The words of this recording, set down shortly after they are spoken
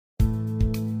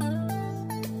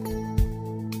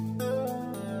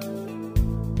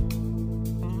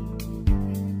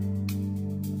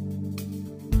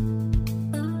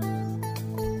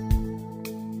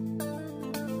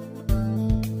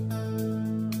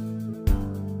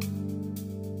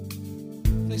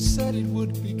said it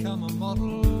would become a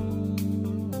model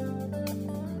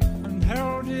and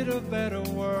heralded a better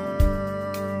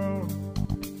world,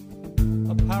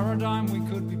 a paradigm we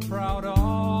could be proud of,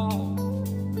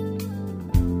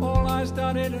 all eyes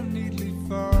dotted and neatly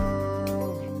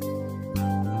furled.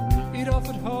 It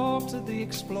offered hope to the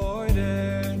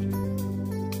exploited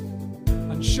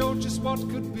and showed just what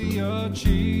could be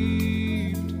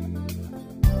achieved,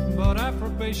 but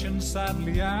approbation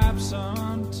sadly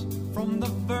absent from the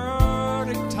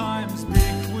verdict times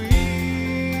bequeathed.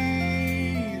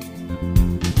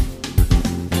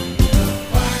 The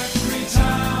factory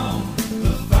town,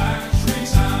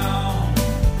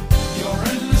 your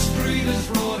endless greed has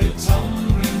brought it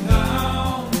tumbling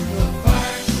down. The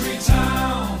factory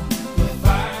town,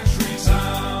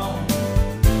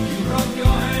 you rub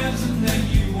your hands and then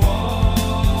you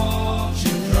watch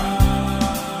it drown.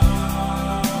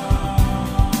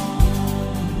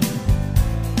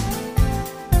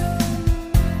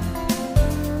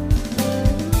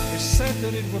 It said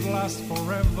that it would last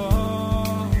forever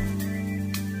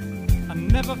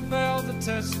and never failed the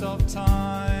test of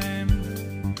time,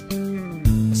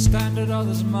 a standard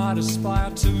others might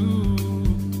aspire to,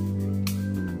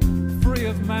 free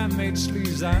of man-made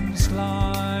sleaze and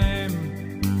slime.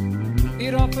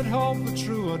 It offered hope for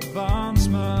true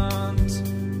advancement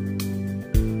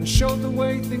and showed the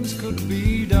way things could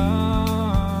be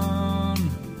done,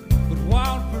 but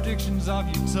wild predictions of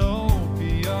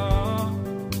utopia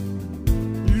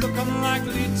look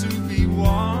unlikely to be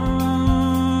won.